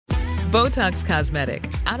Botox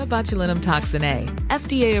Cosmetic, out of botulinum toxin A,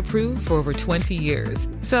 FDA approved for over 20 years.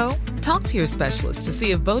 So, talk to your specialist to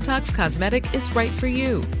see if Botox Cosmetic is right for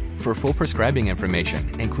you. For full prescribing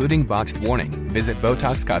information, including boxed warning, visit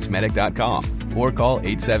BotoxCosmetic.com or call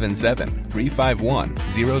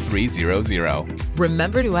 877-351-0300.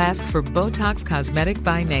 Remember to ask for Botox Cosmetic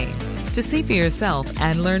by name. To see for yourself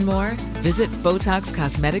and learn more, visit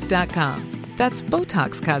BotoxCosmetic.com. That's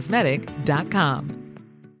BotoxCosmetic.com.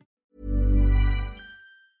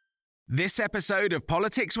 This episode of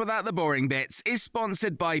Politics Without the Boring Bits is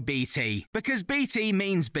sponsored by BT, because BT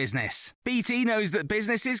means business. BT knows that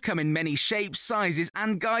businesses come in many shapes, sizes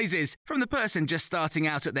and guises, from the person just starting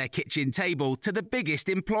out at their kitchen table to the biggest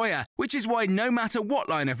employer, which is why no matter what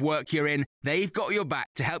line of work you're in, they've got your back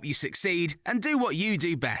to help you succeed and do what you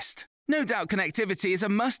do best. No doubt connectivity is a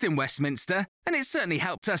must in Westminster, and it's certainly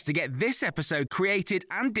helped us to get this episode created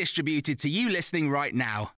and distributed to you listening right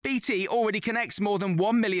now. BT already connects more than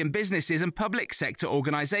 1 million businesses and public sector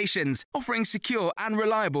organisations, offering secure and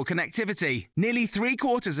reliable connectivity. Nearly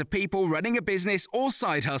 3/4 of people running a business or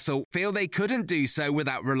side hustle feel they couldn't do so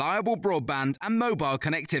without reliable broadband and mobile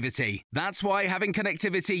connectivity. That's why having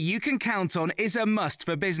connectivity you can count on is a must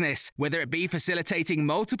for business, whether it be facilitating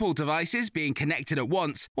multiple devices being connected at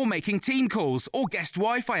once, or making team calls or guest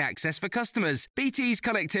Wi-Fi access for customers. BT's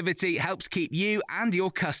connectivity helps keep you and your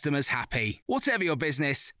customers happy. Whatever your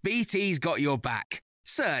business, BT's got your back.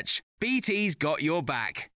 Search BT's got your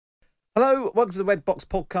back. Hello, welcome to the Red Box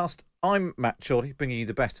Podcast. I'm Matt Chorley, bringing you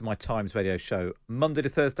the best of my Times radio show, Monday to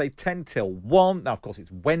Thursday, 10 till 1. Now, of course,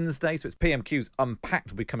 it's Wednesday, so it's PMQ's Unpacked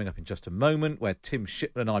will be coming up in just a moment, where Tim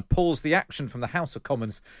Shipman and I pause the action from the House of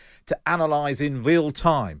Commons to analyse in real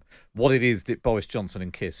time what it is that Boris Johnson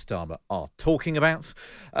and Keir Starmer are talking about.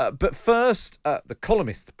 But first, the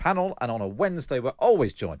columnists panel, and on a Wednesday, we're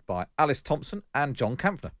always joined by Alice Thompson and John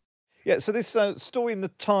Kampfner. Yeah, so this story in the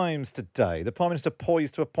Times today, the Prime Minister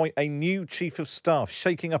poised to appoint a new Chief of Staff,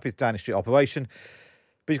 shaking up his Downing Street operation,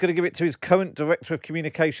 but he's going to give it to his current Director of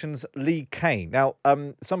Communications, Lee Kane. Now,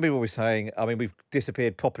 some people were saying, we've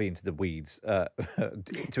disappeared properly into the weeds to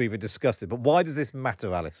even discuss it, but why does this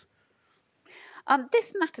matter, Alice?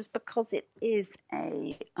 This matters because it is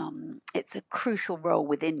it's a crucial role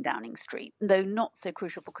within Downing Street, though not so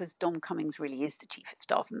crucial because Dom Cummings really is the Chief of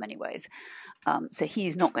Staff in many ways. So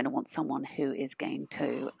he's not going to want someone who is going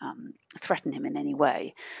to threaten him in any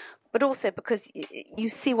way. But also because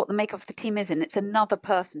you see what the makeup of the team is, and it's another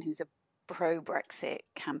person who's a pro-Brexit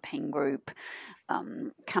campaign group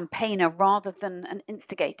campaigner rather than an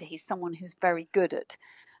instigator. He's someone who's very good at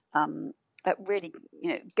really,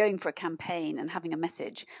 going for a campaign and having a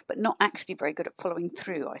message, but not actually very good at following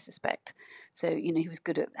through, I suspect. So, he was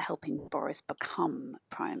good at helping Boris become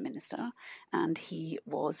Prime Minister, and he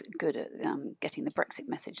was good at getting the Brexit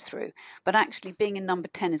message through. But actually being in number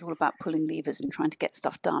 10 is all about pulling levers and trying to get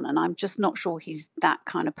stuff done, and I'm just not sure he's that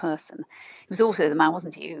kind of person. He was also the man,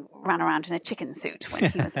 wasn't he, who ran around in a chicken suit when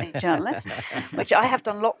he was a journalist, which I have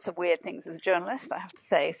done lots of weird things as a journalist, I have to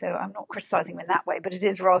say, so I'm not criticising him in that way, but it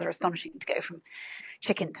is rather astonishing to go from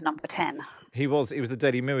chicken to number 10. He was the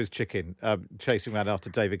Daily Mirror's chicken, chasing around after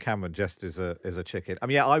David Cameron just as a chicken.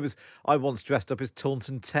 I once dressed up as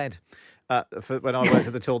Taunton Ted when I worked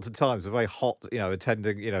at the Taunton Times, a very hot,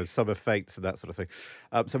 attending, summer fetes and that sort of thing.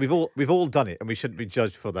 So we've all done it, and we shouldn't be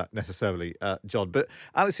judged for that necessarily, John. But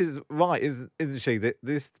Alice is right, isn't she? That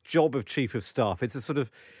this job of Chief of Staff, it's a sort of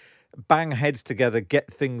bang heads together,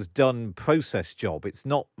 get things done process job. It's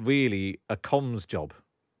not really a comms job.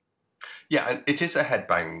 Yeah, and it is a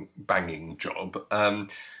head-banging job.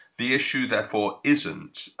 The issue, therefore,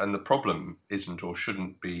 isn't, and the problem isn't or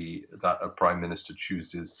shouldn't be, that a Prime Minister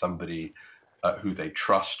chooses somebody who they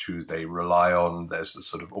trust, who they rely on. There's a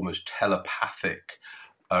sort of almost telepathic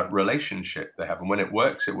relationship they have. And when it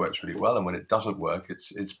works really well. And when it doesn't work,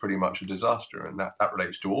 it's pretty much a disaster. And that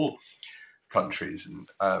relates to all countries.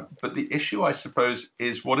 But the issue, I suppose,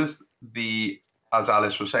 is what is as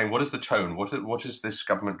Alice was saying, what is the tone? What is this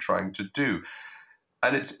government trying to do?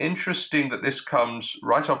 And it's interesting that this comes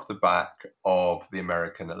right off the back of the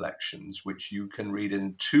American elections, which you can read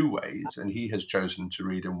in two ways, and he has chosen to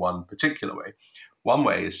read in one particular way. One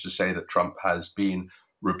way is to say that Trump has been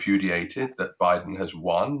repudiated, that Biden has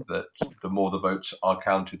won, that the more the votes are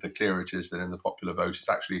counted, the clearer it is that in the popular vote it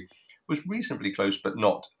actually was reasonably close, but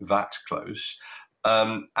not that close,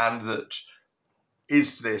 and that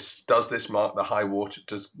does this mark the high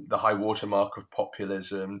water mark of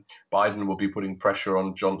populism? Biden will be putting pressure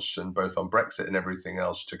on Johnson, both on Brexit and everything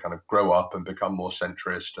else, to kind of grow up and become more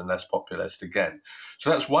centrist and less populist again. So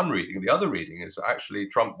that's one reading. The other reading is that actually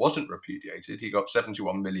Trump wasn't repudiated. He got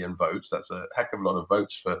 71 million votes. That's a heck of a lot of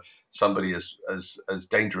votes for somebody as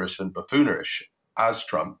dangerous and buffoonish as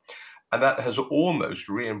Trump. And that has almost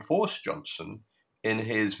reinforced Johnson in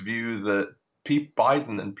his view that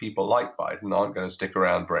Biden and people like Biden aren't going to stick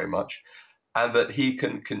around very much, and that he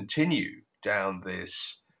can continue down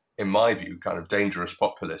this, in my view, kind of dangerous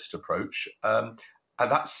populist approach. And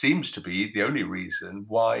that seems to be the only reason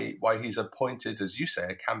why he's appointed, as you say,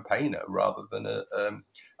 a campaigner rather than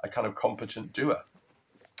a kind of competent doer.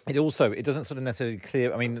 It doesn't sort of necessarily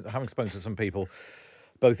clear. I mean, having spoken to some people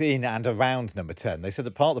both in and around number 10, they said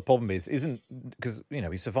that part of the problem isn't because,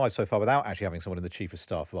 he survived so far without actually having someone in the chief of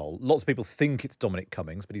staff role. Lots of people think it's Dominic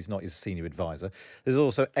Cummings, but he's not his senior advisor. There's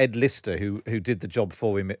also Ed Lister, who did the job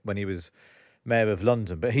for him when he was mayor of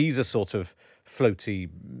London, but he's a sort of floaty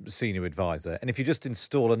senior advisor. And if you just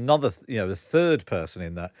install another, the third person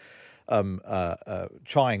in that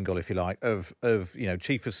triangle, if you like, of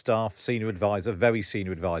chief of staff, senior advisor, very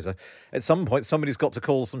senior advisor, at some point somebody's got to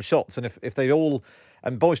call some shots. And if they all,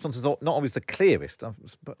 and Boris Johnson's not always the clearest. I've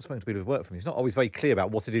spoken to people who've worked for him. He's not always very clear about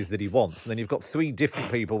what it is that he wants. And then you've got three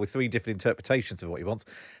different people with three different interpretations of what he wants.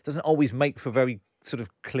 It doesn't always make for very sort of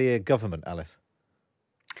clear government, Alice.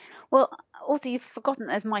 Well, also, you've forgotten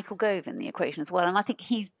there's Michael Gove in the equation as well. And I think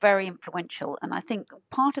he's very influential. And I think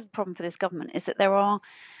part of the problem for this government is that there are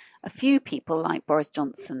a few people like Boris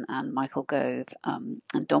Johnson and Michael Gove and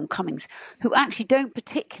Dom Cummings who actually don't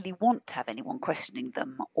particularly want to have anyone questioning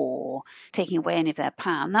them or taking away any of their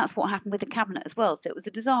power. And that's what happened with the cabinet as well. So it was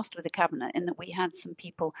a disaster with the cabinet in that we had some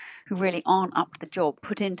people who really aren't up to the job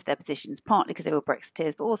put into their positions, partly because they were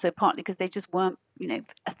Brexiteers, but also partly because they just weren't,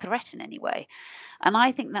 a threat in any way. And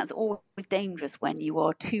I think that's always dangerous when you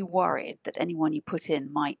are too worried that anyone you put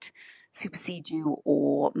in might supersede you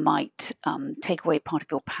or might take away part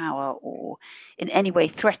of your power or in any way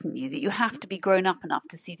threaten you, that you have to be grown up enough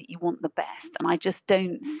to see that you want the best. And I just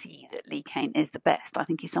don't see that Lee Cain is the best. I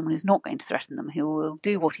think he's someone who's not going to threaten them, who will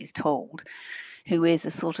do what he's told, who is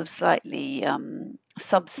a sort of slightly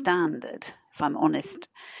substandard, if I'm honest,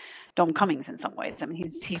 Dom Cummings in some ways. I mean,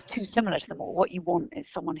 he's too similar to them all. What you want is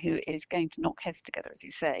someone who is going to knock heads together, as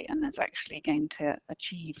you say, and is actually going to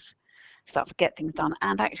achieve stuff, get things done,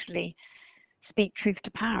 and actually speak truth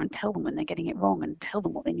to power and tell them when they're getting it wrong and tell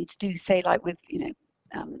them what they need to do. Say, like with the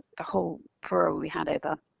whole furor we had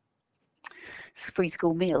over free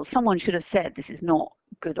school meals, someone should have said, this is not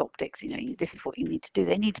good optics, this is what you need to do.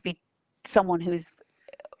 They need to be someone who is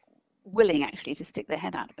willing actually to stick their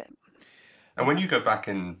head out a bit. And when you go back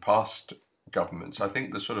in past governments, I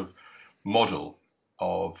think the sort of model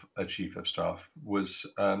of a chief of staff was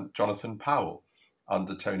Jonathan Powell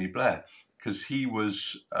under Tony Blair, because he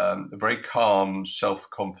was a very calm,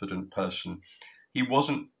 self-confident person. He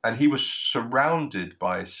was surrounded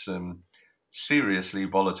by some seriously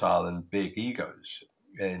volatile and big egos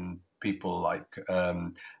in people like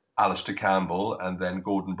Alistair Campbell and then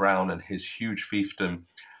Gordon Brown and his huge fiefdom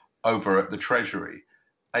over at the Treasury.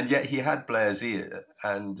 And yet he had Blair's ear.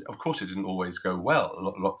 And of course, it didn't always go well. A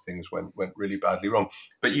lot of things went really badly wrong.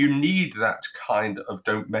 But you need that kind of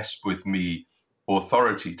don't mess with me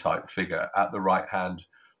authority type figure at the right hand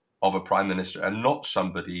of a prime minister, and not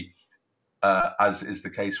somebody, as is the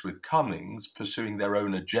case with Cummings, pursuing their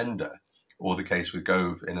own agenda, or the case with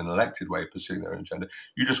Gove in an elected way pursuing their own agenda.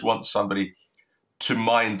 You just want somebody to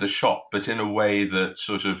mind the shop, but in a way that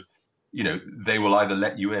sort of, they will either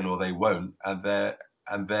let you in or they won't, and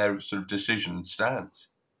their sort of decision stands.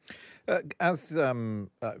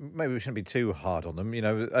 Maybe we shouldn't be too hard on them.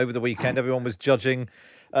 Over the weekend, everyone was judging.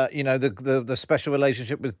 The special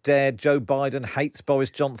relationship was dead. Joe Biden hates Boris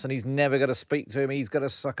Johnson. He's never going to speak to him. He's going to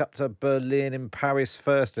suck up to Berlin and Paris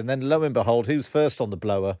first. And then, lo and behold, who's first on the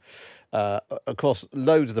blower? Across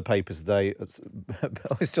loads of the papers today,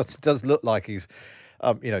 Boris Johnson does look like he's,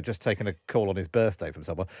 just taken a call on his birthday from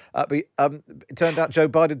someone. But it turned out Joe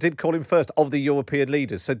Biden did call him first of the European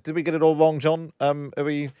leaders. So did we get it all wrong, John? Do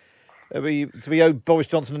we owe Boris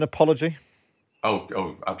Johnson an apology?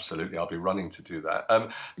 Oh, absolutely. I'll be running to do that.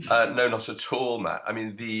 No, not at all, Matt. I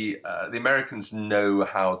mean, the Americans know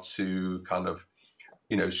how to kind of,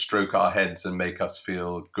 stroke our heads and make us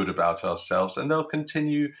feel good about ourselves, and they'll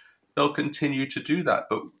continue to do that.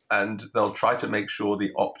 And they'll try to make sure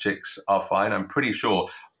the optics are fine. I'm pretty sure.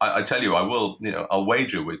 I tell you, I'll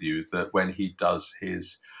wager with you that when he does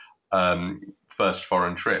his first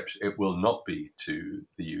foreign trips, it will not be to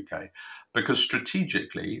the UK, because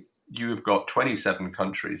strategically, you've got 27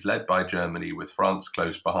 countries led by Germany with France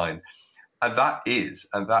close behind. And that is,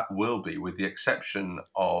 and that will be, with the exception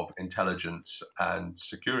of intelligence and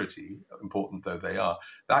security, important though they are,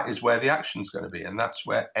 that is where the action's going to be. And that's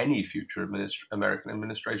where any future American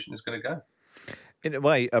administration is going to go. In a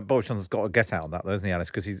way, Boris Johnson's got to get out on that, though, isn't he, Alice?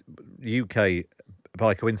 Because the UK,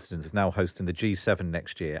 by coincidence, is now hosting the G7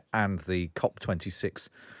 next year and the COP26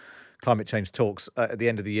 climate change talks at the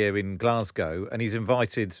end of the year in Glasgow, and he's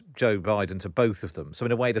invited Joe Biden to both of them. So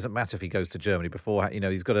in a way, it doesn't matter if he goes to Germany before.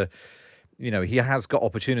 He's got to, he has got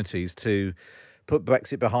opportunities to put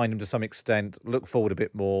Brexit behind him to some extent, look forward a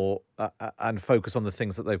bit more, and focus on the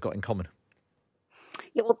things that they've got in common.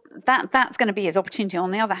 Yeah, well, that's going to be his opportunity. On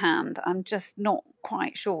the other hand, I'm just not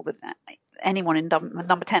quite sure that anyone in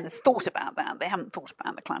number 10 has thought about that. They haven't thought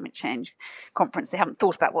about the climate change conference. They haven't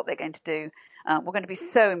thought about what they're going to do. We're going to be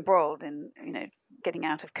so embroiled in, getting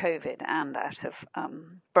out of COVID and out of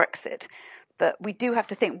Brexit that we do have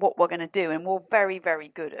to think what we're going to do. And we're very, very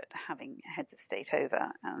good at having heads of state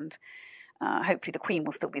over, and hopefully the Queen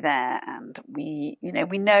will still be there. And we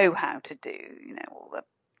know how to do, all the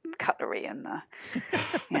cutlery and the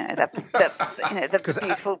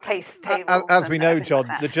beautiful place tables. As we know,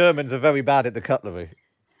 John, the Germans are very bad at the cutlery.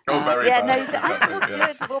 Very bad. I thought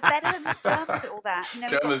good. Well, better than the Germans at all that.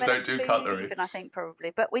 Germans don't do cutlery. Even, I think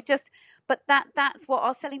probably, but that's what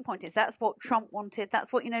our selling point is. That's what Trump wanted.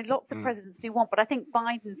 That's what lots of presidents do want. But I think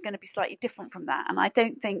Biden's going to be slightly different from that, and I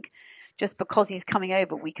don't think just because he's coming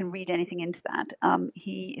over we can read anything into that.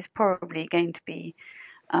 He is probably going to be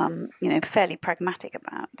fairly pragmatic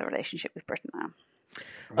about the relationship with Britain now.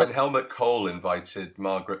 When Helmut Kohl invited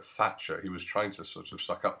Margaret Thatcher, he was trying to sort of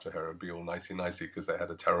suck up to her and be all nicey because they had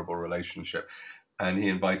a terrible relationship. And he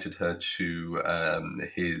invited her to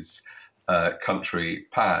his country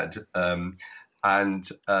pad. On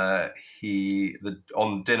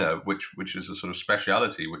dinner, which is a sort of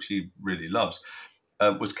speciality, which he really loves,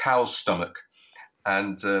 was cow's stomach.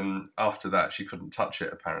 And after that, she couldn't touch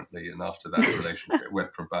it, apparently. And after that, the relationship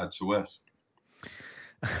went from bad to worse.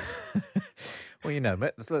 Well,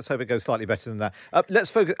 let's hope it goes slightly better than that. Let's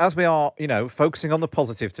focus, as we are, focusing on the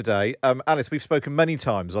positive today. Alice, we've spoken many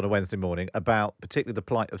times on a Wednesday morning about particularly the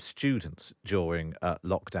plight of students during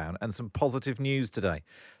lockdown, and some positive news today.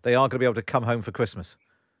 They are going to be able to come home for Christmas.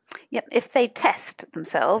 Yep, if they test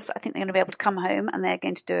themselves, I think they're going to be able to come home, and they're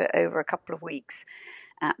going to do it over a couple of weeks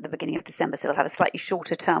at the beginning of December. So they'll have a slightly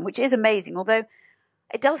shorter term, which is amazing, although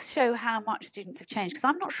it does show how much students have changed, because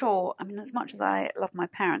I'm not sure, as much as I love my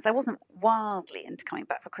parents, I wasn't wildly into coming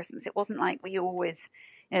back for Christmas. It wasn't like we always,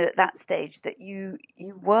 at that stage that you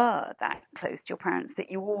were that close to your parents,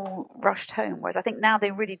 that you all rushed home. Whereas I think now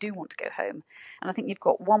they really do want to go home. And I think you've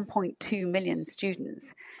got 1.2 million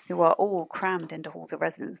students who are all crammed into halls of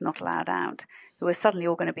residence, not allowed out, who are suddenly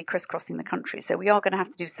all going to be crisscrossing the country. So we are going to have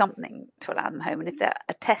to do something to allow them home. And if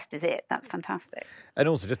a test is it, that's fantastic. And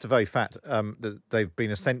also just the very fact that they've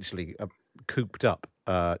been essentially cooped up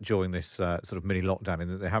during this sort of mini lockdown, in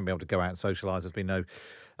that they haven't been able to go out and socialise. There's been no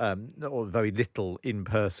or very little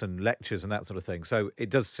in-person lectures and that sort of thing. So it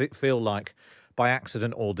does feel like, by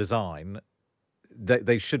accident or design,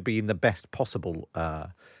 they should be in the best possible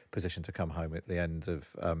position to come home at the end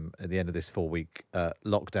of this 4-week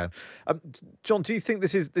lockdown. John, do you think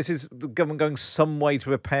this is the government going some way to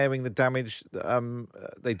repairing the damage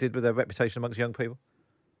they did with their reputation amongst young people?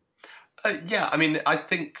 I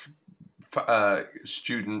think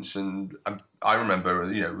students, and I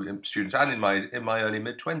remember, students, and in my early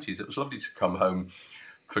mid-20s, it was lovely to come home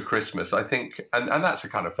for Christmas. I think, and that's a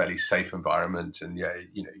kind of fairly safe environment, and you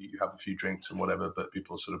have a few drinks and whatever, but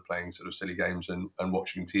people are sort of playing sort of silly games and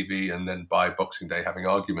watching TV, and then by Boxing Day having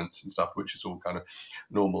arguments and stuff, which is all kind of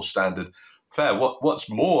normal standard fare. What's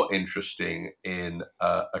more interesting in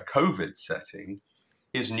a COVID setting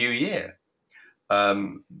is New Year.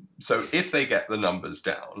 So if they get the numbers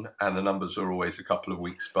down, and the numbers are always a couple of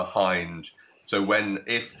weeks behind, so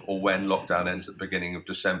if or when lockdown ends at the beginning of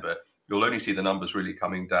December, you'll only see the numbers really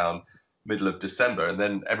coming down middle of December, and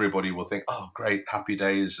then everybody will think, oh, great, happy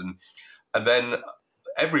days, and then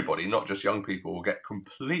everybody, not just young people, will get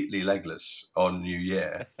completely legless on New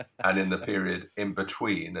Year and in the period in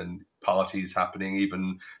between, and parties happening,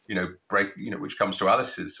 even which comes to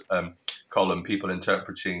Alice's column, people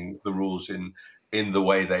interpreting the rules in the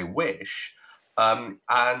way they wish,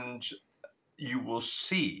 and you will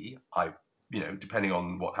see, depending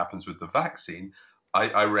on what happens with the vaccine,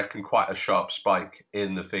 I reckon quite a sharp spike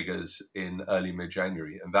in the figures in early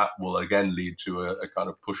mid-January, and that will again lead to a kind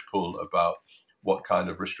of push-pull about what kind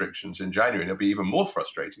of restrictions in January. And it'll be even more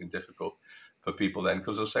frustrating and difficult for people then,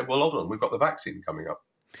 because they'll say, well, hold on, we've got the vaccine coming up.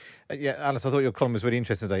 Yeah, Alice, I thought your column was really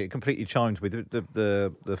interesting today. It completely chimed with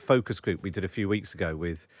the focus group we did a few weeks ago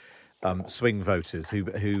with swing voters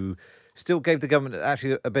who still gave the government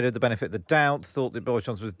actually a bit of the benefit of the doubt, thought that Boris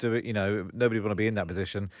Johnson was doing, nobody would want to be in that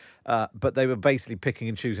position. But they were basically picking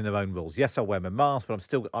and choosing their own rules. Yes, I'll wear my mask,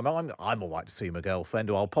 but I'm all right to see my girlfriend,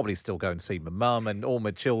 or I'll probably still go and see my mum and all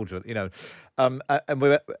my children, And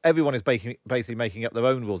everyone is basically making up their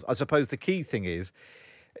own rules. I suppose the key thing is,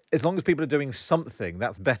 as long as people are doing something,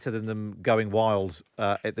 that's better than them going wild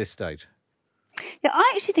at this stage. Yeah,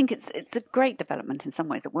 I actually think it's a great development in some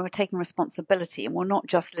ways that we're taking responsibility and we're not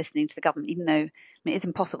just listening to the government, even though it's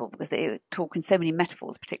impossible because they talk in so many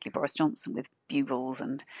metaphors, particularly Boris Johnson with bugles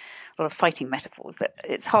and a lot of fighting metaphors, that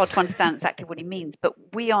it's hard to understand exactly what he means. But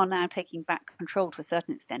we are now taking back control to a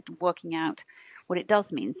certain extent and working out what it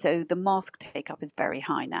does mean. So the mask take-up is very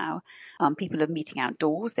high now. People are meeting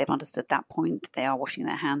outdoors. They've understood that point. They are washing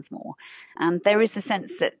their hands more. And there is the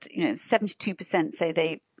sense that 72% say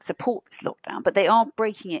they support this lockdown, but they are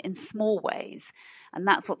breaking it in small ways. And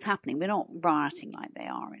that's what's happening. We're not rioting like they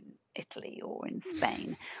are in Italy or in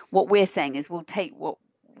Spain. What we're saying is we'll take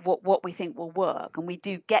what we think will work, and we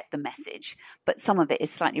do get the message, but some of it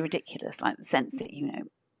is slightly ridiculous, like the sense that,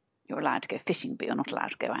 you're allowed to go fishing, but you're not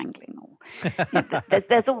allowed to go angling. Or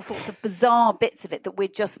there's all sorts of bizarre bits of it that we're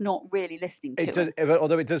just not really listening to.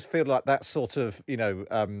 Although it does feel like that sort of,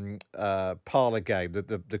 parlour game,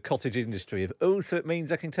 the cottage industry of, so it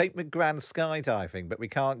means I can take my grand skydiving, but we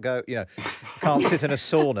can't go, can't sit in a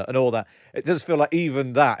sauna and all that. It does feel like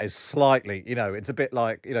even that is slightly, it's a bit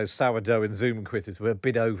like, sourdough and Zoom quizzes. We're a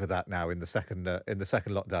bit over that now in the second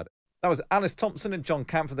lockdown. That was Alice Thompson and John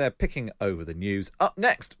Camphor there picking over the news. Up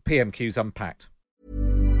next, PMQ's Unpacked.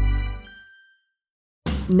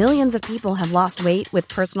 Millions of people have lost weight with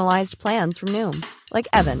personalised plans from Noom. Like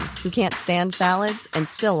Evan, who can't stand salads and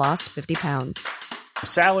still lost 50 pounds.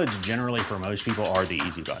 Salads generally for most people are the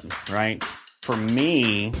easy button, right? For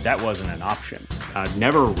me, that wasn't an option. I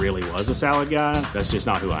never really was a salad guy. That's just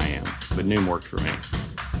not who I am. But Noom worked for me.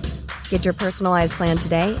 Get your personalised plan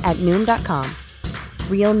today at Noom.com.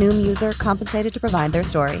 Real Noom user compensated to provide their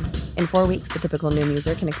story. In 4 weeks, the typical Noom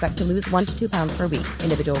user can expect to lose 1 to 2 pounds per week.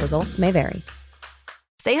 Individual results may vary.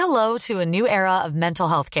 Say hello to a new era of mental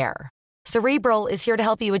health care. Cerebral is here to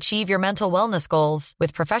help you achieve your mental wellness goals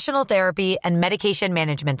with professional therapy and medication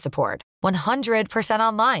management support. 100%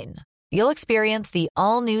 online. You'll experience the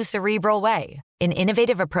all-new Cerebral Way, an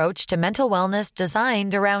innovative approach to mental wellness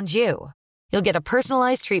designed around you. You'll get a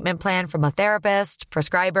personalized treatment plan from a therapist,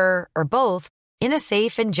 prescriber, or both, in a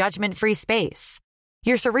safe and judgment-free space.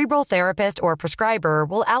 Your Cerebral therapist or prescriber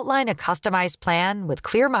will outline a customized plan with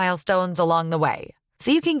clear milestones along the way, so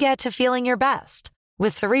you can get to feeling your best.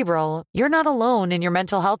 With Cerebral, you're not alone in your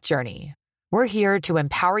mental health journey. We're here to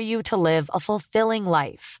empower you to live a fulfilling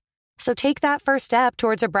life. So take that first step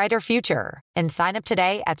towards a brighter future and sign up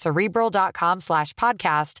today at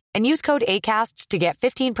Cerebral.com/podcast and use code ACAST to get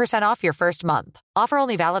 15% off your first month. Offer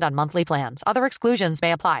only valid on monthly plans. Other exclusions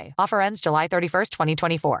may apply. Offer ends July 31st,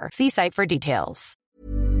 2024. See site for details.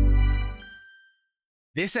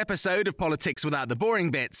 This episode of Politics Without the Boring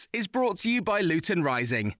Bits is brought to you by Luton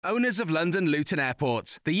Rising, owners of London Luton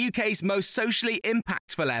Airport, the UK's most socially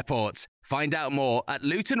impactful airport. Find out more at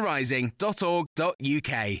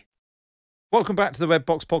lutonrising.org.uk. Welcome back to the Red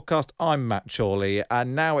Box Podcast. I'm Matt Chorley,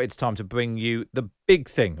 and now it's time to bring you the big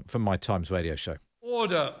thing from my Times Radio show.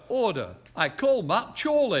 Order, order. I call Matt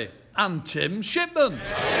Chorley and Tim Shipman.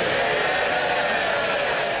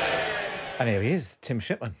 And here he is, Tim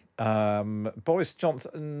Shipman. Boris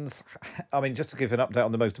Johnson's, just to give an update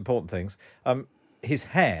on the most important things, his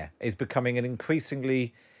hair is becoming an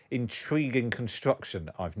increasingly intriguing construction,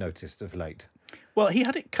 I've noticed of late. Well, he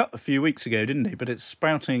had it cut a few weeks ago, didn't he? But it's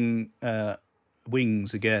sprouting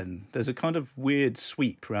wings again. There's a kind of weird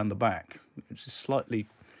sweep around the back, which is slightly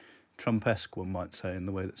Trump-esque, one might say, in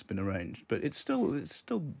the way that's been arranged. But it's still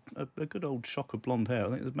a good old shock of blonde hair. I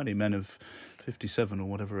think there's many men of 57 or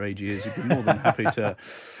whatever age he is who'd be more than happy to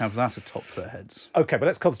have that atop their heads. OK, but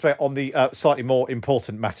let's concentrate on the slightly more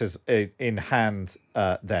important matters in hand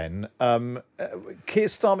then. Keir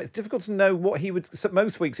Starmer, it's difficult to know what he would...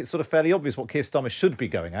 Most weeks it's sort of fairly obvious what Keir Starmer should be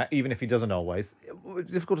going at, even if he doesn't always.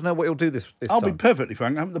 It's difficult to know what he'll do this time. I'll be perfectly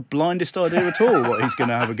frank, I haven't the blindest idea at all what he's going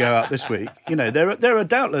to have a go at this week. There are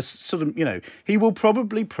doubtless sort of, he will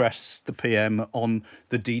probably press the PM on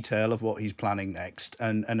the detail of what he's planning next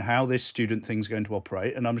and how this student things are going to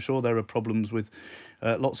operate, and I'm sure there are problems with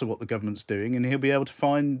lots of what the government's doing, and he'll be able to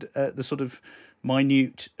find the sort of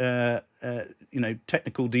minute,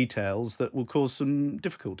 technical details that will cause some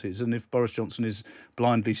difficulties. And if Boris Johnson is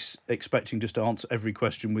blindly expecting just to answer every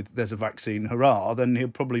question with "there's a vaccine, hurrah," then he'll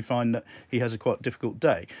probably find that he has a quite difficult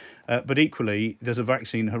day. But equally, "there's a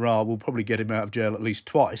vaccine, hurrah" will probably get him out of jail at least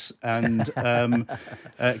twice. And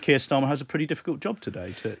Keir Starmer has a pretty difficult job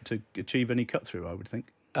today to achieve any cut-through, I would think.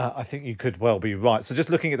 I think you could well be right. So just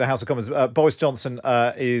looking at the House of Commons, Boris Johnson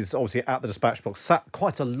is obviously at the dispatch box, sat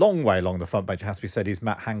quite a long way along the front bench, it has to be said. He's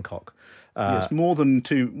Matt Hancock. Yes, more than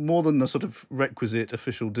the sort of requisite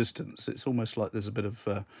official distance. It's almost like there's a bit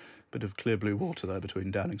of clear blue water there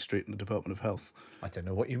between Downing Street and the Department of Health. I don't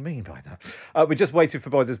know what you mean by that. We're just waiting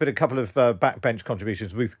for Boris. There's been a couple of backbench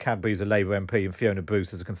contributions. Ruth Cadbury is a Labour MP and Fiona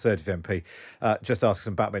Bruce is a Conservative MP. Just asking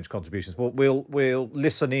some backbench contributions. We'll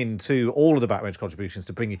listen in to all of the backbench contributions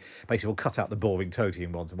to bring you. Basically, we'll cut out the boring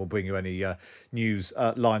toadying ones and we'll bring you any news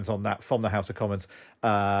lines on that from the House of Commons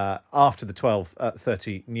after the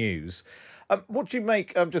 12:30 news. What do you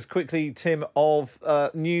make, just quickly, Tim, of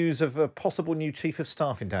news of a possible new Chief of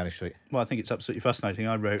Staff in Downing Street? Well, I think it's absolutely fascinating.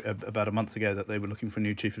 I wrote about a month ago that they were looking for a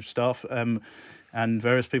new Chief of Staff, and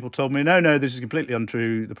various people told me, no, this is completely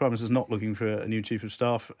untrue. The Prime Minister's not looking for a new Chief of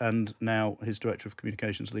Staff, and now his Director of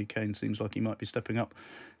Communications, Lee Kane, seems like he might be stepping up.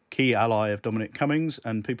 Key ally of Dominic Cummings,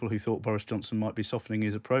 and people who thought Boris Johnson might be softening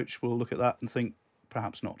his approach will look at that and think,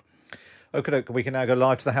 perhaps not. OK, we can now go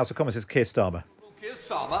live to the House of Commons. It's Keir Starmer. Keir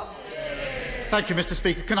Starmer. Thank you, Mr.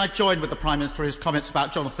 Speaker. Can I join with the Prime Minister in his comments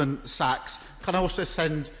about Jonathan Sachs? Can I also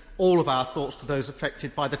send all of our thoughts to those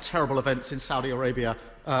affected by the terrible events in Saudi Arabia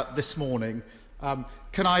this morning?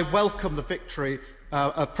 Can I welcome the victory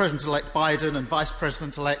of President-elect Biden and Vice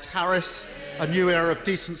President-elect Harris, a new era of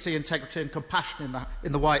decency, integrity and compassion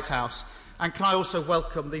in the White House? And can I also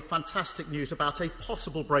welcome the fantastic news about a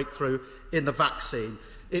possible breakthrough in the vaccine?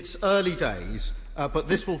 It's early days, but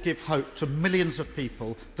this will give hope to millions of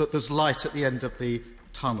people that there's light at the end of the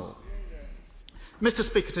tunnel. Mr.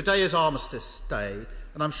 Speaker, today is Armistice Day,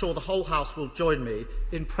 and I'm sure the whole House will join me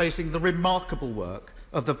in praising the remarkable work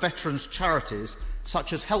of the veterans' charities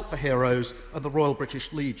such as Help for Heroes and the Royal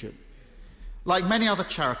British Legion. Like many other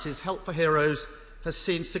charities, Help for Heroes has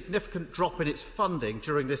seen significant drop in its funding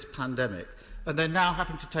during this pandemic, and they're now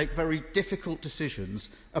having to take very difficult decisions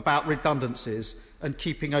about redundancies and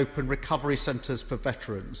keeping open recovery centres for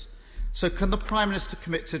veterans. So can the Prime Minister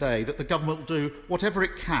commit today that the government will do whatever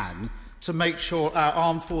it can to make sure our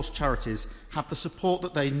armed force charities have the support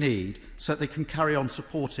that they need so that they can carry on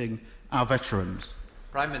supporting our veterans?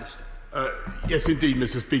 Prime Minister. Yes, indeed,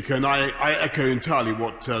 Mr. Speaker, and I echo entirely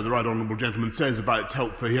what the Right Honourable Gentleman says about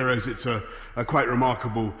Help for Heroes. It's a quite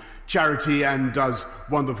remarkable charity and does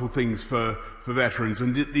wonderful things for veterans.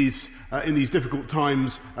 And in these difficult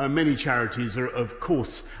times, many charities are, of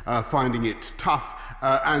course, finding it tough.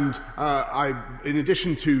 In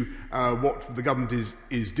addition to what the government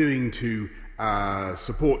is doing to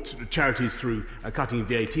support charities through cutting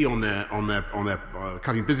VAT on their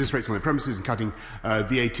cutting business rates on their premises and cutting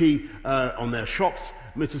VAT on their shops,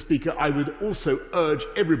 Mr. Speaker, I would also urge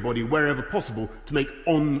everybody, wherever possible, to make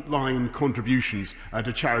online contributions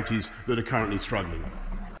to charities that are currently struggling.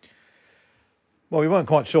 Well, we weren't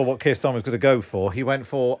quite sure what Keir Starmer was going to go for. He went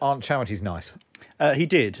for "Aren't charities nice?" He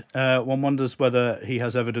did. One wonders whether he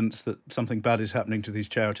has evidence that something bad is happening to these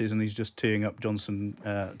charities and he's just teeing up Johnson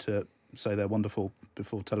to say they're wonderful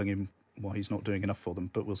before telling him why he's not doing enough for them,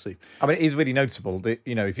 but we'll see. I mean, it is really noticeable that,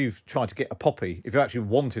 if you've tried to get a poppy, if you actually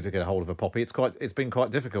wanted to get a hold of a poppy, it's been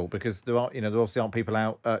quite difficult because there obviously aren't people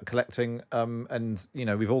out collecting, and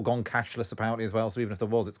we've all gone cashless apparently as well. So even if there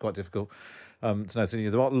was, it's quite difficult to know. So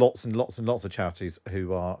there are lots and lots and lots of charities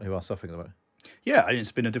who are suffering at the moment. Yeah,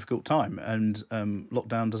 it's been a difficult time, and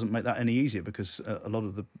lockdown doesn't make that any easier because a lot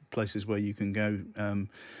of the places where you can go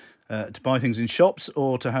to buy things in shops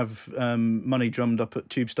or to have money drummed up at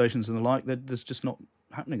tube stations and the like, there's just not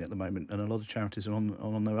happening at the moment, and a lot of charities are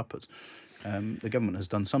on their uppers. The government has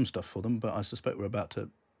done some stuff for them, but I suspect we're about to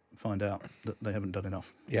find out that they haven't done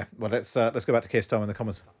enough. Yeah, well, let's go back to Keir Starmer in the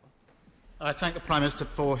Commons. I thank the Prime Minister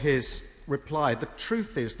for his reply. The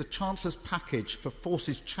truth is the Chancellor's package for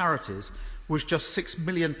Forces charities was just £6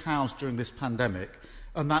 million during this pandemic,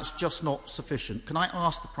 and that's just not sufficient. Can I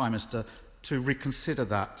ask the Prime Minister to reconsider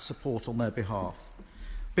that support on their behalf?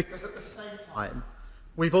 Because at the same time,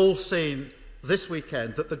 we've all seen this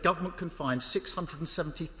weekend that the government can find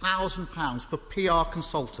 £670,000 for PR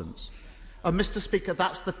consultants. And, Mr. Speaker,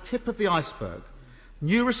 that's the tip of the iceberg.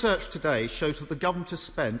 New research today shows that the government has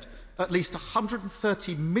spent at least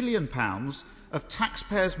 £130 million of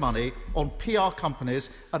taxpayers' money on PR companies,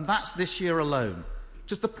 and that's this year alone.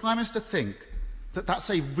 Does the Prime Minister think that that's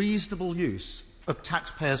a reasonable use of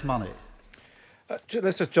taxpayers' money?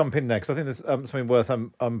 Let's just jump in there, because I think there's something worth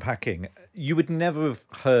unpacking. You would never have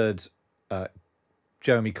heard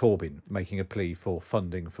Jeremy Corbyn making a plea for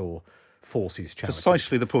funding for forces charities.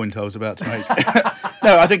 Precisely the point I was about to make.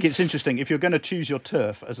 No, I think it's interesting. If you're going to choose your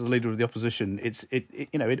turf as the leader of the opposition,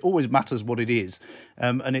 it always matters what it is,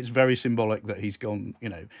 and it's very symbolic that he's gone.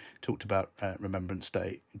 Talked about Remembrance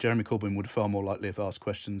Day. Jeremy Corbyn would far more likely have asked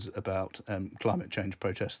questions about climate change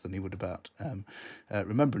protests than he would about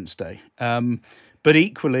Remembrance Day. But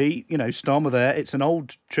equally, Starmer there, it's an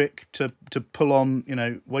old trick to pull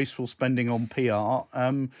on, wasteful spending on PR.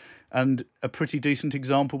 And a pretty decent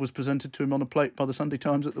example was presented to him on a plate by the Sunday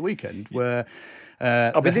Times at the weekend, where...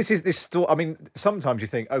 this story. I mean, sometimes you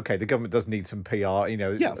think, OK, the government does need some PR, a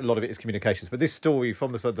lot of it is communications. But this story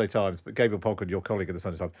from the Sunday Times, but Gabriel Polkard, your colleague at the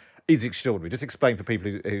Sunday Times, is extraordinary. Just explain for people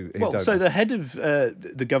who don't know. The head of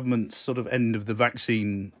the government's sort of end of the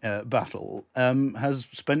vaccine battle has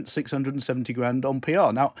spent $670,000 on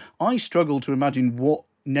PR. Now, I struggle to imagine what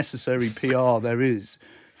necessary PR there is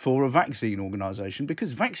for a vaccine organisation,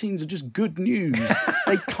 because vaccines are just good news.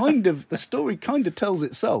 The story kind of tells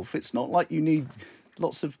itself. It's not like you need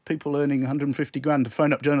lots of people earning $150,000 to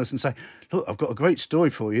phone up journalists and say, look, I've got a great story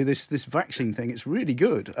for you. This vaccine thing, it's really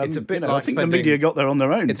good. It's a bit I think the media got there on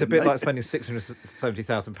their own. It's a bit like spending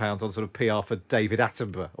 £670,000 on sort of PR for David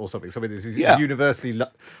Attenborough or something. Something this is universally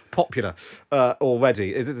popular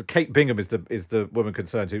already. Kate Bingham is the woman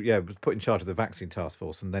concerned who was put in charge of the vaccine task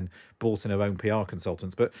force and then brought in her own PR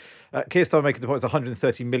consultants. But Keir Starmer making the point, it's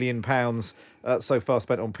 £130 million so far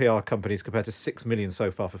spent on PR companies compared to £6 million so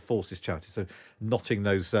far for forces charities. So knotting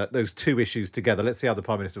those two issues together. Let's see how the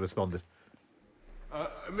Prime Minister responded.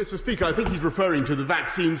 Mr. Speaker, I think he's referring to the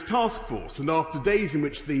Vaccines Task Force, and after days in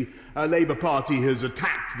which the Labour Party has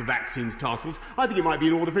attacked the Vaccines Task Force, I think it might be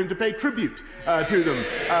in order for him to pay tribute to them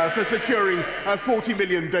for securing 40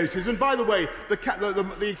 million doses. And by the way,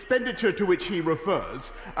 the expenditure to which he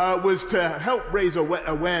refers was to help raise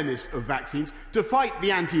awareness of vaccines, to fight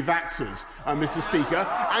the anti-vaxxers, Mr. Speaker,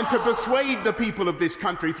 and to persuade the people of this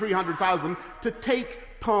country, 300,000, to take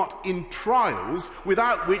part in trials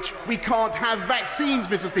without which we can't have vaccines,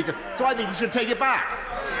 Mr. Speaker. So I think he should take it back.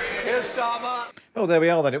 Here's Starmer. Oh, there we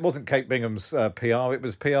are then. It wasn't Kate Bingham's PR. It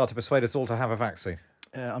was PR to persuade us all to have a vaccine.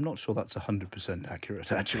 I'm not sure that's 100%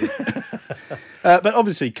 accurate, actually. But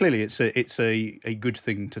obviously, clearly, it's a good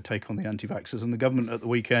thing to take on the anti-vaxxers. And the government at the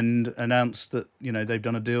weekend announced that they've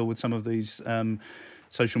done a deal with some of these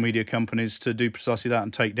social media companies to do precisely that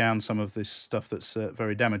and take down some of this stuff that's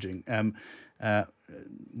very damaging.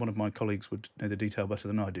 One of my colleagues would know the detail better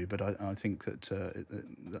than I do, but I think that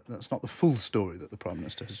that's not the full story that the Prime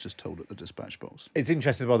Minister has just told at the dispatch box. It's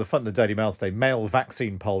interesting by the front of the Daily Mail today. Male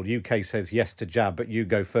vaccine poll, UK says yes to jab, but you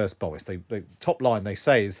go first, Boris. The top line they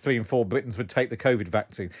say is 3 in 4 Britons would take the COVID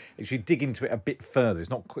vaccine. If you dig into it a bit further, it's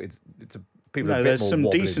not quite. People are a bit more there's some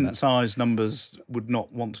wobbly decent-sized numbers would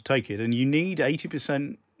not want to take it, and you need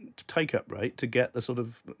 80% take-up rate to get the sort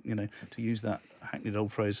of, to use that hackneyed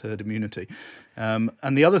old phrase, herd immunity.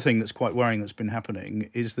 And the other thing that's quite worrying that's been happening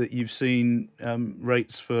is that you've seen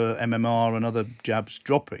rates for MMR and other jabs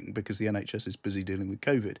dropping because the NHS is busy dealing with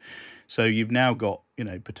COVID. So you've now got,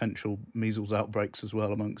 potential measles outbreaks as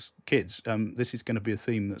well amongst kids. This is going to be a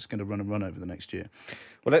theme that's going to run over the next year.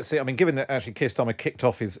 Well, let's see. I mean, given that actually Keir Starmer kicked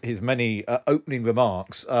off his many opening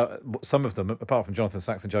remarks, some of them, apart from Jonathan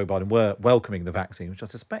Sachs and Joe Biden, were welcoming the vaccine, which I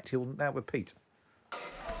suspect he'll now repeat.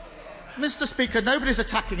 Mr. Speaker, nobody's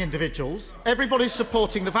attacking individuals. Everybody's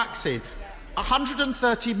supporting the vaccine.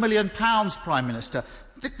 £130 million, Prime Minister.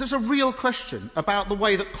 There's a real question about the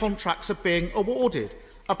way that contracts are being awarded,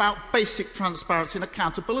 about basic transparency and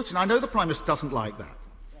accountability. And I know the Prime Minister doesn't like that.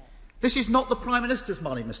 This is not the Prime Minister's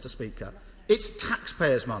money, Mr. Speaker. It's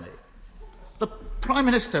taxpayers' money. The Prime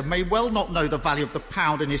Minister may well not know the value of the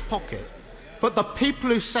pound in his pocket, but the people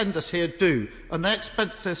who send us here do, and they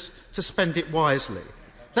expect us to spend it wisely.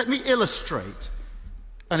 Let me illustrate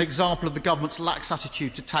an example of the government's lax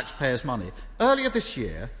attitude to taxpayers' money. Earlier this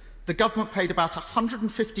year, the government paid about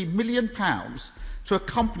 £150 million to a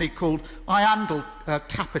company called Iandel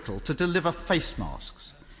Capital to deliver face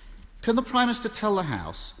masks. Can the Prime Minister tell the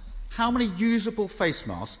House how many usable face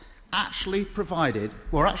masks were actually provided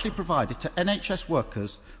to NHS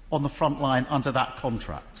workers on the front line under that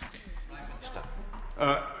contract?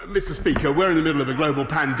 Mr. Speaker, we're in the middle of a global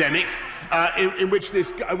pandemic. in which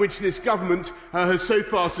this government has so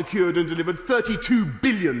far secured and delivered 32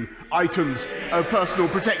 billion items of personal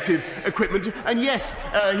protective equipment. And yes,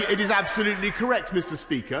 it is absolutely correct, Mr.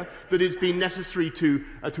 Speaker, that it's been necessary to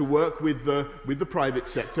work with the private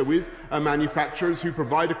sector, with manufacturers who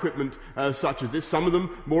provide equipment such as this, some of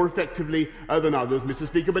them more effectively than others, Mr.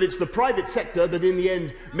 Speaker. But it's the private sector that in the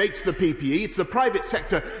end makes the PPE. It's the private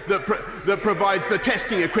sector that provides the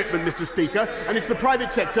testing equipment, Mr. Speaker. And it's the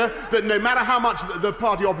private sector that, no matter how much the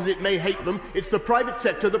party opposite may hate them, it's the private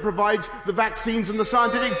sector that provides the vaccines and the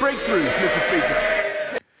scientific breakthroughs, Mr.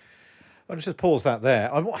 Speaker. I'll just pause that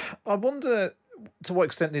there. I wonder to what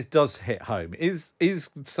extent this does hit home. Is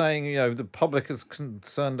saying, the public is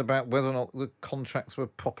concerned about whether or not the contracts were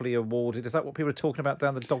properly awarded? Is that what people are talking about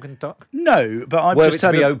down the Dog and Duck? No, but I've Were just it to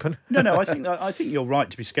had be open? No. I think you're right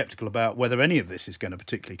to be sceptical about whether any of this is going to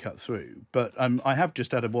particularly cut through. But I have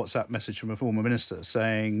just had a WhatsApp message from a former minister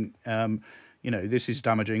saying, this is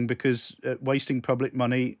damaging because wasting public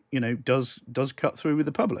money, does cut through with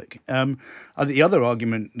the public. The other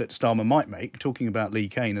argument that Starmer might make, talking about Lee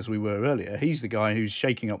Cain as we were earlier, he's the guy who's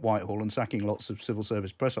shaking up Whitehall and sacking lots of civil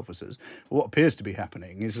service press officers. But what appears to be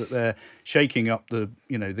happening is that they're shaking up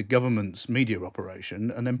the government's media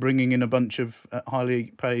operation and then bringing in a bunch of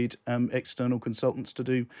highly paid external consultants to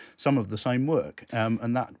do some of the same work,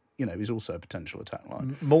 and that is also a potential attack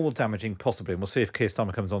line. More damaging, possibly, and we'll see if Keir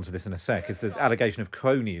Starmer comes on to this in a sec, is the allegation of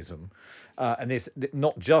cronyism. And this,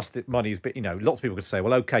 not just that money is, but, lots of people could say,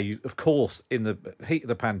 well, OK, of course, in the heat of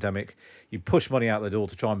the pandemic, you push money out the door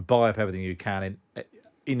to try and buy up everything you can.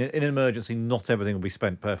 In an emergency, not everything will be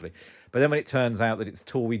spent perfectly. But then when it turns out that it's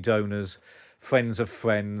Tory donors, friends of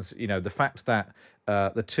friends, the fact that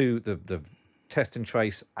the Test and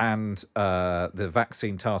Trace and the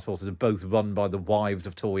vaccine task forces are both run by the wives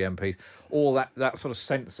of Tory MPs, all that sort of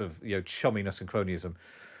sense of chumminess and cronyism,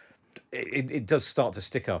 it does start to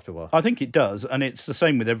stick after a while. I think it does, and it's the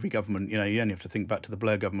same with every government. You only have to think back to the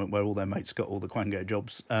Blair government where all their mates got all the Quango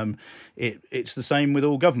jobs. It's the same with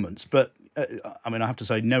all governments, but I have to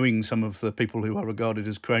say, knowing some of the people who are regarded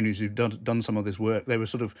as cronies who've done some of this work, they were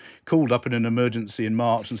sort of called up in an emergency in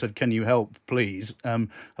March and said, can you help, please? A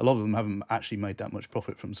lot of them haven't actually made that much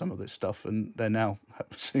profit from some of this stuff, and they're now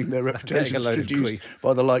seeing their reputations reduced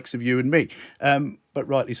by the likes of you and me. But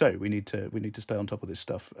rightly so, we need to stay on top of this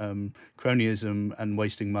stuff. Cronyism and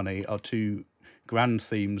wasting money are two grand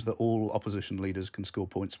themes that all opposition leaders can score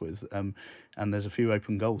points with, and there's a few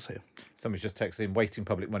open goals here. Somebody's just texted in, wasting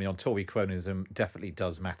public money on Tory cronyism definitely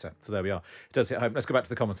does matter. So there we are. It does hit home. Let's go back to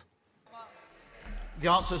the comments.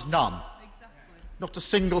 The answer is none. Not a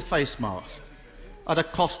single face mask at a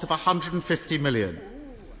cost of 150 million.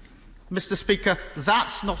 Mr. Speaker,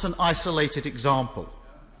 that's not an isolated example.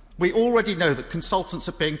 We already know that consultants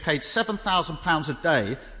are being paid £7,000 a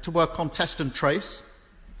day to work on Test and Trace,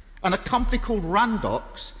 and a company called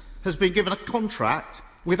Randox has been given a contract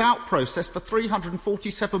without process for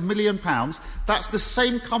 £347 million. That's the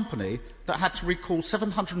same company that had to recall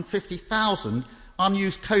 750,000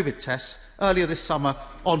 unused COVID tests earlier this summer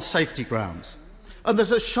on safety grounds. And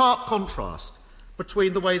there's a sharp contrast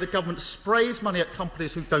between the way the government sprays money at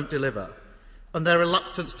companies who don't deliver and their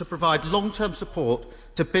reluctance to provide long-term support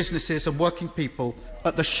to businesses and working people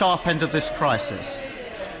at the sharp end of this crisis.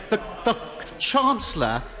 The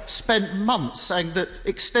Chancellor spent months saying that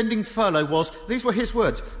extending furlough was, these were his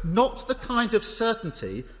words, not the kind of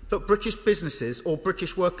certainty that British businesses or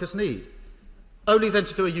British workers need, only then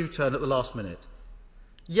to do a U-turn at the last minute.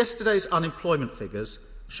 Yesterday's unemployment figures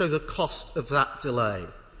show the cost of that delay.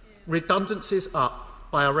 Redundancies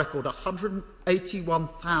up by a record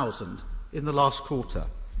 181,000 in the last quarter.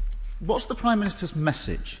 What's the Prime Minister's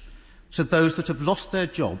message to those that have lost their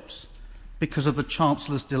jobs because of the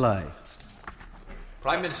Chancellor's delay?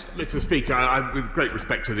 Prime Minister. Mr. Speaker, with great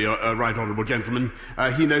respect to the right honourable gentleman,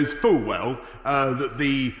 he knows full well that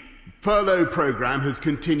the furlough programme has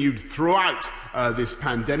continued throughout this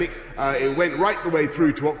pandemic. It went right the way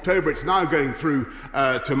through to October. It's now going through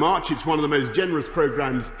to March. It's one of the most generous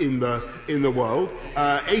programmes in the world.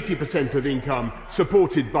 80% of income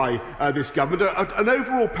supported by this government. An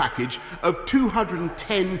overall package of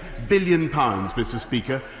 £210 billion, Mr.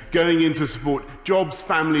 Speaker, going in to support jobs,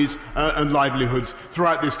 families and livelihoods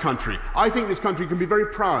throughout this country. I think this country can be very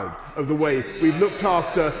proud of the way we've looked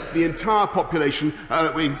after the entire population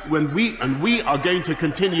when we are going to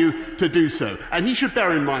continue to do so. And he should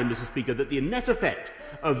bear in mind, Mr. Speaker, that the net effect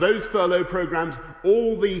of those furlough programmes,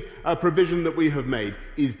 all the provision that we have made,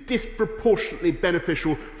 is disproportionately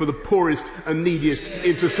beneficial for the poorest and neediest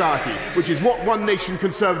in society, which is what One Nation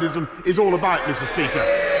conservatism is all about, Mr. Speaker.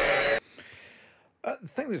 The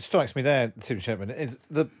thing that strikes me there, Tim Chapman, is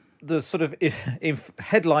the sort of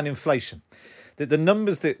headline inflation. The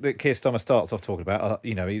numbers that Keir Starmer starts off talking about,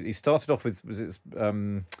 he started off with,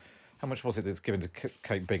 how much was it that's given to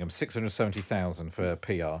Kate Bingham? 670,000 for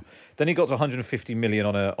PR. Then he got to 150 million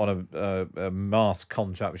on a mask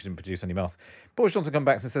contract, which didn't produce any masks. Boris Johnson comes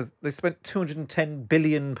back and says they spent £210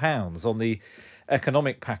 billion on the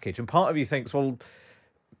economic package. And part of you thinks, well,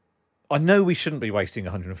 I know we shouldn't be wasting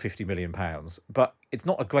 £150 million, but it's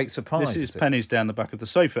not a great surprise. This is pennies down the back of the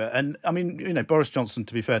sofa. And, I mean, Boris Johnson,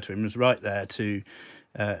 to be fair to him, was right there to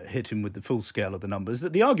hit him with the full scale of the numbers.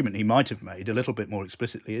 That the argument he might have made a little bit more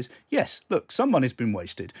explicitly is, yes, look, some money's been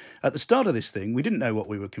wasted. At the start of this thing, we didn't know what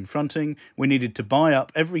we were confronting. We needed to buy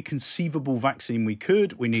up every conceivable vaccine we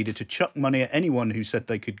could. We needed to chuck money at anyone who said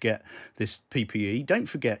they could get this PPE. Don't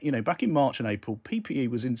forget, back in March and April, PPE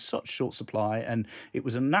was in such short supply and it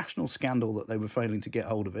was a national scandal that they were failing to get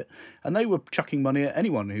hold of it. And they were chucking money at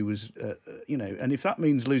anyone who was, and if that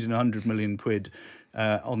means losing 100 million quid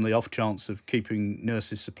on the off chance of keeping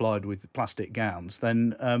nurses supplied with plastic gowns,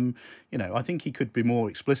 then, I think he could be more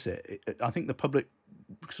explicit. I think the public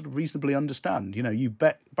sort of reasonably understand. You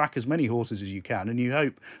bet back as many horses as you can, and you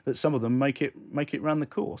hope that some of them make it round the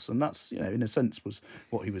course. And that's, in a sense, was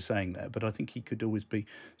what he was saying there. But I think he could always be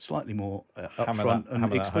slightly more upfront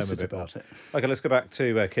and explicit about it. OK, let's go back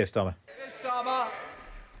to Keir Starmer.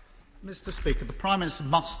 Mr. Speaker, the Prime Minister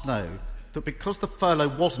must know that because the furlough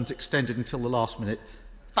wasn't extended until the last minute,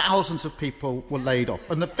 thousands of people were laid off.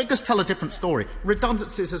 And the figures tell a different story.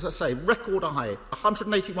 Redundancies, as I say, record high,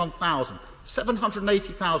 181,000,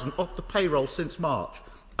 780,000 off the payroll since March.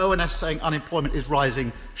 ONS saying unemployment is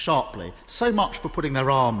rising sharply. So much for putting their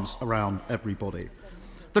arms around everybody.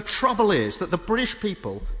 The trouble is that the British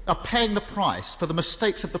people are paying the price for the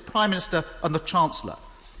mistakes of the Prime Minister and the Chancellor.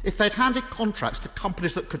 If they'd handed contracts to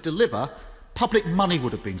companies that could deliver, public money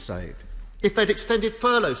would have been saved. If they'd extended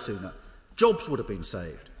furlough sooner, jobs would have been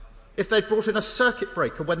saved. If they'd brought in a circuit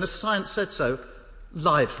breaker when the science said so,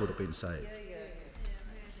 lives would have been saved.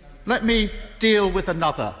 Let me deal with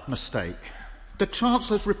another mistake. The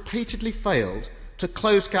Chancellor's repeatedly failed to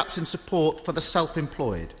close gaps in support for the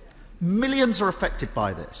self-employed. Millions are affected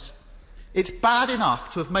by this. It's bad enough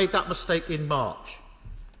to have made that mistake in March.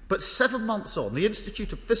 But 7 months on, the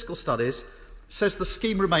Institute of Fiscal Studies says the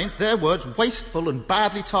scheme remains, their words, wasteful and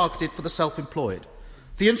badly targeted for the self-employed.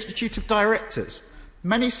 The Institute of Directors,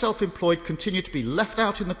 many self-employed continue to be left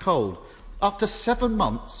out in the cold. After 7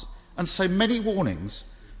 months and so many warnings,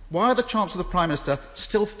 why are the Chancellor and the Prime Minister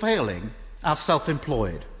still failing our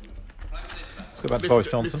self-employed? Let's go back to Boris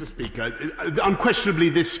Johnson. Mr. Speaker, unquestionably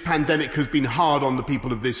this pandemic has been hard on the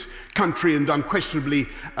people of this country, and unquestionably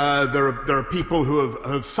there are people who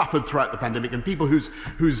have suffered throughout the pandemic and people whose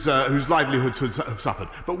livelihoods have suffered.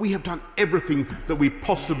 But we have done everything that we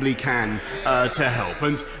possibly can to help.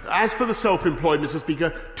 And as for the self-employed, Mr.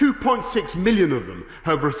 Speaker, 2.6 million of them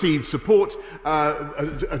have received support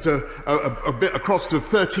at a cost of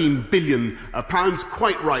 £13 billion.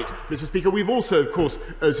 Quite right, Mr. Speaker. We've also, of course,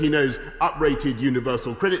 as he knows, uprated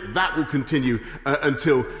universal credit. That will continue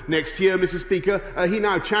until next year, Mr. Speaker. He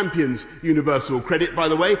now champions universal credit, by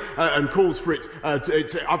the way, and calls for its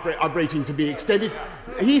uprating to be extended.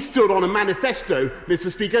 He stood on a manifesto, Mr.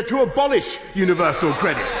 Speaker, to abolish universal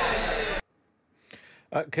credit.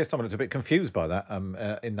 Keir Starmer looked a bit confused by that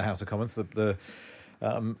in the House of Commons.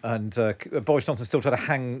 Boris Johnson still trying to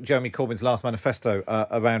hang Jeremy Corbyn's last manifesto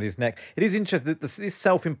around his neck. It is interesting that this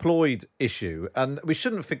self-employed issue, and we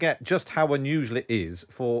shouldn't forget just how unusual it is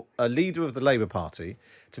for a leader of the Labour Party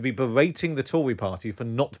to be berating the Tory party for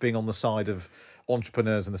not being on the side of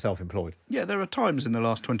entrepreneurs and the self-employed. Yeah, there are times in the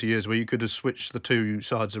last 20 years where you could have switched the two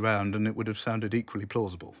sides around and it would have sounded equally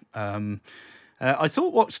plausible. I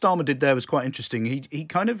thought what Starmer did there was quite interesting.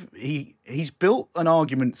 He's built an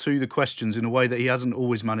argument through the questions in a way that he hasn't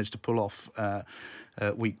always managed to pull off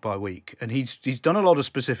week by week. And he's done a lot of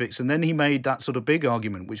specifics, and then he made that sort of big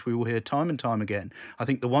argument, which we will hear time and time again. I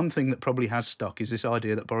think the one thing that probably has stuck is this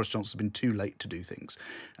idea that Boris Johnson's been too late to do things.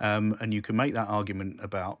 And you can make that argument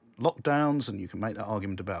about lockdowns, and you can make that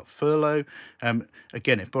argument about furlough.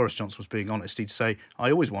 Again, if Boris Johnson was being honest, he'd say,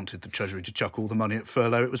 I always wanted the Treasury to chuck all the money at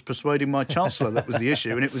furlough. It was persuading my Chancellor that was the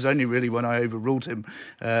issue, and it was only really when I overruled him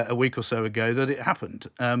a week or so ago that it happened.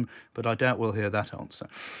 But I doubt we'll hear that answer.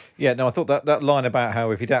 Yeah, no, I thought that line about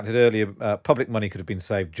how if he'd acted earlier, public money could have been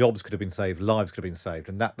saved, jobs could have been saved, lives could have been saved,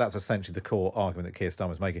 and that's essentially the core argument that Keir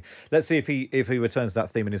Starmer's making. Let's see if he returns to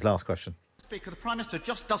that theme in his last question. Speaker, the Prime Minister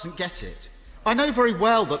just doesn't get it. I know very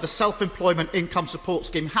well that the self-employment income support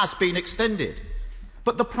scheme has been extended,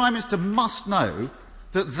 but the Prime Minister must know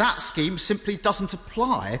that that scheme simply doesn't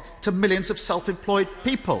apply to millions of self-employed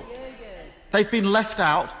people. They've been left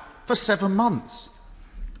out for 7 months.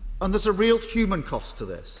 And there's a real human cost to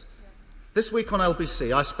this. This week on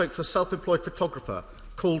LBC, I spoke to a self-employed photographer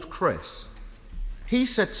called Chris. He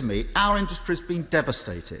said to me, our industry's been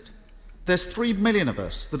devastated. There's 3 million of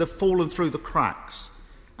us that have fallen through the cracks.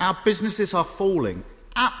 Our businesses are falling,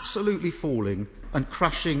 absolutely falling, and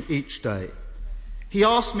crashing each day. He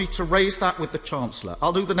asked me to raise that with the Chancellor.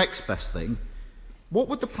 I'll do the next best thing. What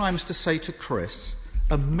would the Prime Minister say to Chris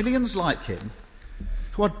and millions like him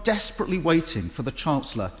who are desperately waiting for the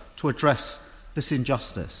Chancellor to address this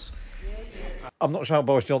injustice? I'm not sure how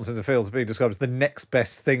Boris Johnson feels being described as the next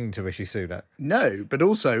best thing to Rishi Sunak. No, but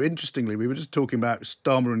also, interestingly, we were just talking about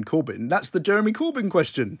Starmer and Corbyn. That's the Jeremy Corbyn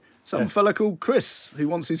question. Some fella called Chris who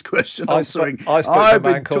wants his question answering. I spoke to a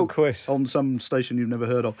man called Chris. On some station you've never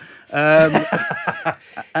heard of.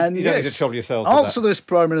 And you don't need to trouble yourselves with answer this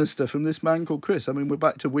Prime Minister from this man called Chris. I mean, we're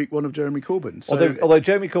back to week 1 of Jeremy Corbyn. So, although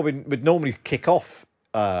Jeremy Corbyn would normally kick off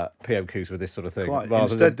PMQs with this sort of thing. Quite.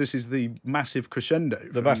 Instead, this is the massive crescendo.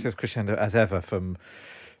 The massive crescendo, as ever, from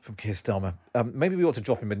Keir Starmer. Maybe we ought to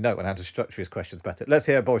drop him a note on how to structure his questions better. Let's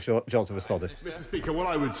hear Boris Johnson responded. Mr. Speaker, what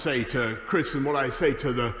I would say to Chris and what I say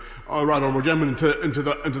to the right honourable gentleman and to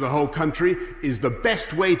the whole country is the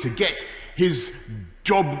best way to get his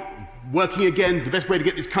job working again, the best way to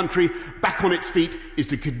get this country back on its feet is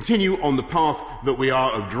to continue on the path that we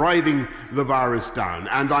are of driving the virus down.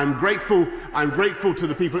 And I'm grateful to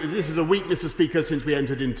the people. This is a week, Mr. Speaker, since we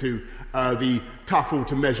entered into the tough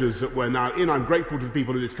autumn measures that we're now in. I'm grateful to the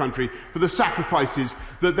people of this country for the sacrifices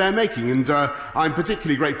that they're making. And I'm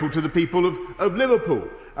particularly grateful to the people of Liverpool.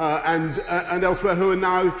 And elsewhere who are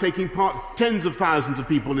now taking part, tens of thousands of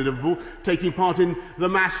people in Liverpool, taking part in the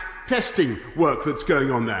mass testing work that's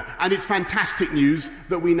going on there. And it's fantastic news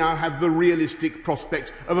that we now have the realistic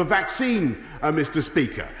prospect of a vaccine, Mr.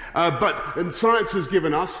 Speaker. But science has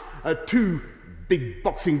given us 2 big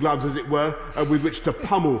boxing gloves, as it were, with which to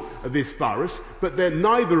pummel this virus, but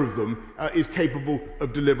neither of them is capable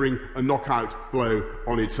of delivering a knockout blow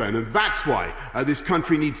on its own. And that's why this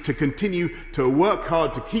country needs to continue to work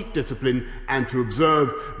hard, to keep discipline, and to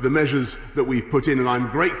observe the measures that we've put in. And I'm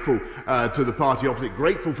grateful to the party opposite,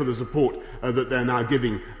 grateful for the support that they're now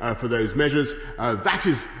giving for those measures. That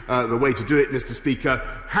is the way to do it, Mr. Speaker.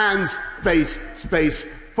 Hands, face, space,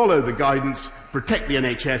 follow the guidance, protect the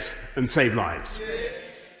NHS and save lives.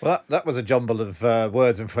 Well, that was a jumble of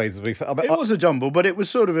words and phrases. It was a jumble, but it was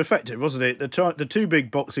sort of effective, wasn't it? The 2 big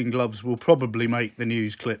boxing gloves will probably make the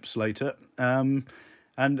news clips later. And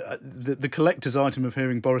the collector's item of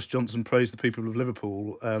hearing Boris Johnson praise the people of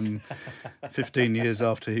Liverpool 15 years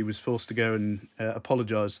after he was forced to go and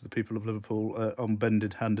apologise to the people of Liverpool on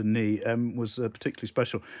bended hand and knee was particularly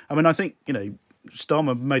special. I mean, I think,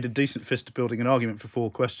 Starmer made a decent fist of building an argument for 4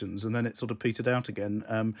 questions, and then it sort of petered out again.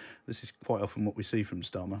 This is quite often what we see from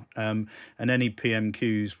Starmer. And any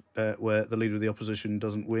PMQs where the leader of the opposition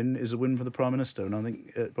doesn't win is a win for the Prime Minister, and I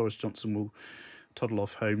think Boris Johnson will toddle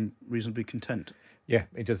off home reasonably content. Yeah,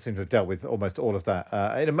 he does seem to have dealt with almost all of that.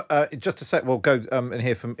 Just a sec, we'll go and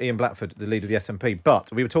hear from Ian Blackford, the leader of the SNP. But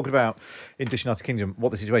we were talking about, in Dish United Kingdom, what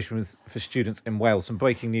the situation was for students in Wales. Some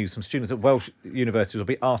breaking news. Some students at Welsh universities will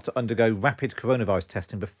be asked to undergo rapid coronavirus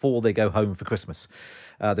testing before they go home for Christmas.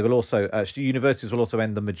 Universities will also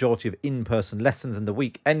end the majority of in-person lessons in the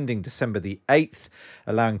week ending December the 8th,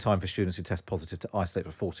 allowing time for students who test positive to isolate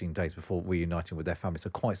for 14 days before reuniting with their families.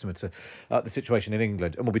 So quite similar to the situation in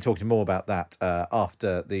England. And we'll be talking more about that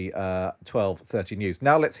after the 12:30 news.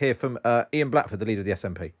 Now let's hear from Ian Blackford, the leader of the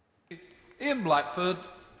SNP. Ian Blackford.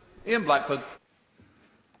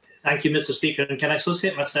 Thank you, Mr. Speaker. And can I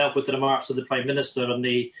associate myself with the remarks of the Prime Minister on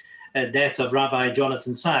the death of Rabbi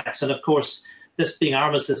Jonathan Sacks? And of course, this being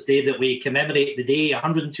Armistice Day, that we commemorate the day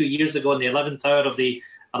 102 years ago in the 11th hour of the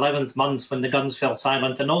 11th month when the guns fell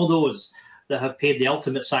silent, and all those that have paid the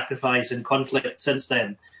ultimate sacrifice in conflict since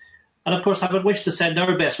then. And of course, I would wish to send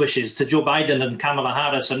our best wishes to Joe Biden and Kamala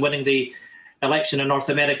Harris in winning the election in North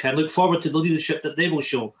America, and look forward to the leadership that they will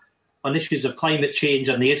show on issues of climate change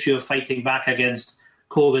and the issue of fighting back against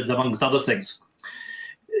COVID, amongst other things.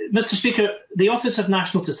 Mr. Speaker, the Office of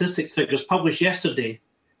National Statistics figures published yesterday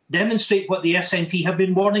demonstrate what the SNP have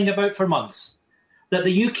been warning about for months, that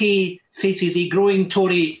the UK faces a growing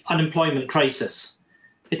Tory unemployment crisis.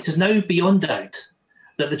 It is now beyond doubt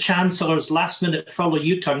that the Chancellor's last-minute furlough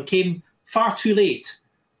U-turn came far too late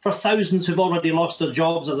for thousands who've already lost their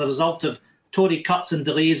jobs as a result of Tory cuts and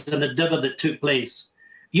delays and the dither that took place.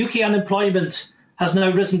 UK unemployment has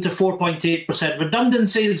now risen to 4.8%.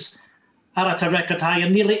 Redundancies are at a record high,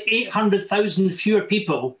 and nearly 800,000 fewer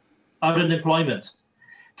people are in employment.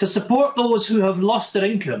 To support those who have lost their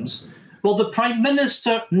incomes, will the Prime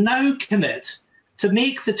Minister now commit to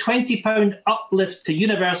make the £20 uplift to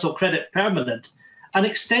universal credit permanent and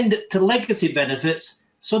extend it to legacy benefits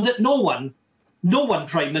so that no one,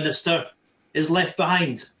 Prime Minister, is left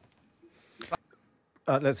behind.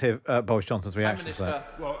 Let's hear Boris Johnson's reaction to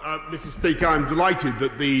that. Well, Mr. Speaker, I'm delighted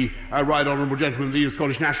that the Right Honourable Gentleman of the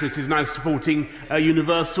Scottish Nationalists is now supporting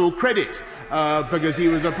universal credit because he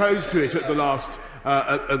was opposed to it at the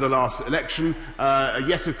last election.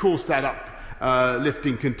 Yes, of course, that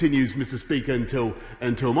uplifting continues, Mr. Speaker,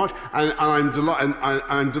 until March, and I'm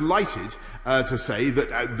delighted to say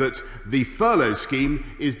that the furlough scheme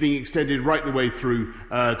is being extended right the way through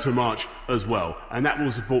to March as well, and that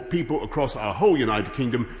will support people across our whole United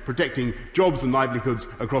Kingdom, protecting jobs and livelihoods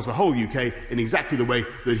across the whole UK in exactly the way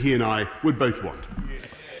that he and I would both want.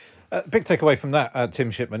 Big takeaway from that,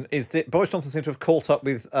 Tim Shipman, is that Boris Johnson seems to have caught up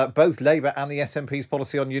with both Labour and the SNP's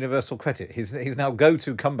policy on universal credit. His now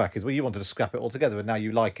go-to comeback is, well, you wanted to scrap it altogether, and now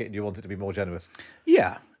you like it and you want it to be more generous.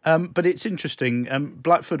 Yeah, but it's interesting.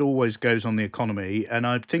 Blackford always goes on the economy, and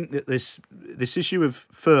I think that this issue of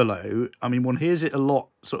furlough, I mean, one hears it a lot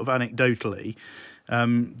sort of anecdotally,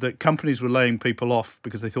 that companies were laying people off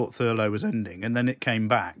because they thought furlough was ending, and then it came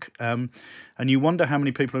back. And you wonder how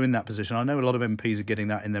many people are in that position. I know a lot of MPs are getting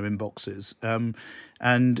that in their inboxes.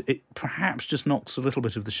 And it perhaps just knocks a little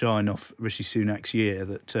bit of the shine off Rishi Sunak's year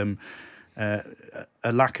that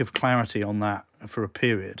a lack of clarity on that for a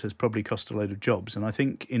period has probably cost a load of jobs. And I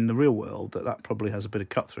think in the real world that probably has a bit of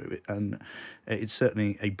cut through it. And it's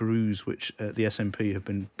certainly a bruise which the SNP have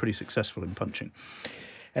been pretty successful in punching.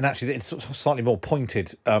 And actually, it's slightly more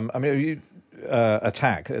pointed. I mean,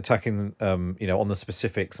 attacking, on the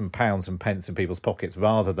specifics and pounds and pence in people's pockets,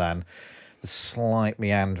 rather than the slight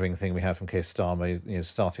meandering thing we had from Keir Starmer,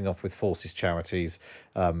 starting off with forces charities,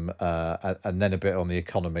 and then a bit on the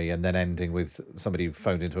economy, and then ending with somebody who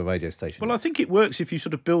phoned into a radio station. Well, I think it works if you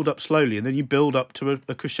sort of build up slowly and then you build up to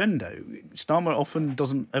a crescendo. Starmer often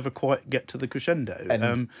doesn't ever quite get to the crescendo.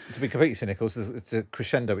 And to be completely cynical, it's a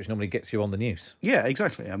crescendo which normally gets you on the news. Yeah,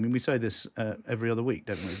 exactly. I mean, we say this every other week,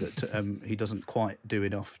 don't we, that he doesn't quite do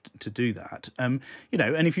enough to do that. And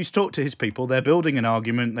if you talk to his people, they're building an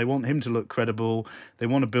argument. They want him to look credible. They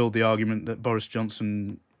want to build the argument that Boris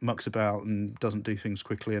Johnson mucks about and doesn't do things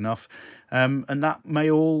quickly enough. And that may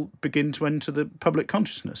all begin to enter the public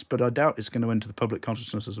consciousness, but I doubt it's going to enter the public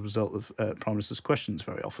consciousness as a result of Prime Minister's questions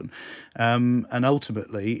very often. And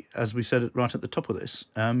ultimately, as we said right at the top of this,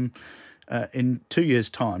 in 2 years'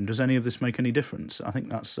 time, does any of this make any difference? I think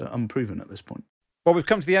that's unproven at this point. Well, we've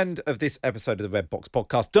come to the end of this episode of the Red Box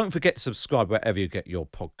Podcast. Don't forget to subscribe wherever you get your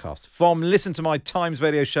podcasts from. Listen to my Times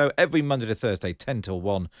Radio show every Monday to Thursday, 10 till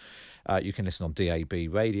 1. You can listen on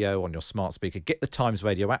DAB radio, on your smart speaker. Get the Times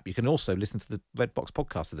Radio app. You can also listen to the Red Box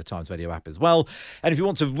Podcast of the Times Radio app as well. And if you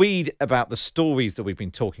want to read about the stories that we've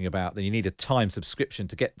been talking about, then you need a Times subscription.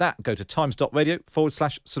 To get that, go to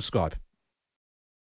times.radio/subscribe.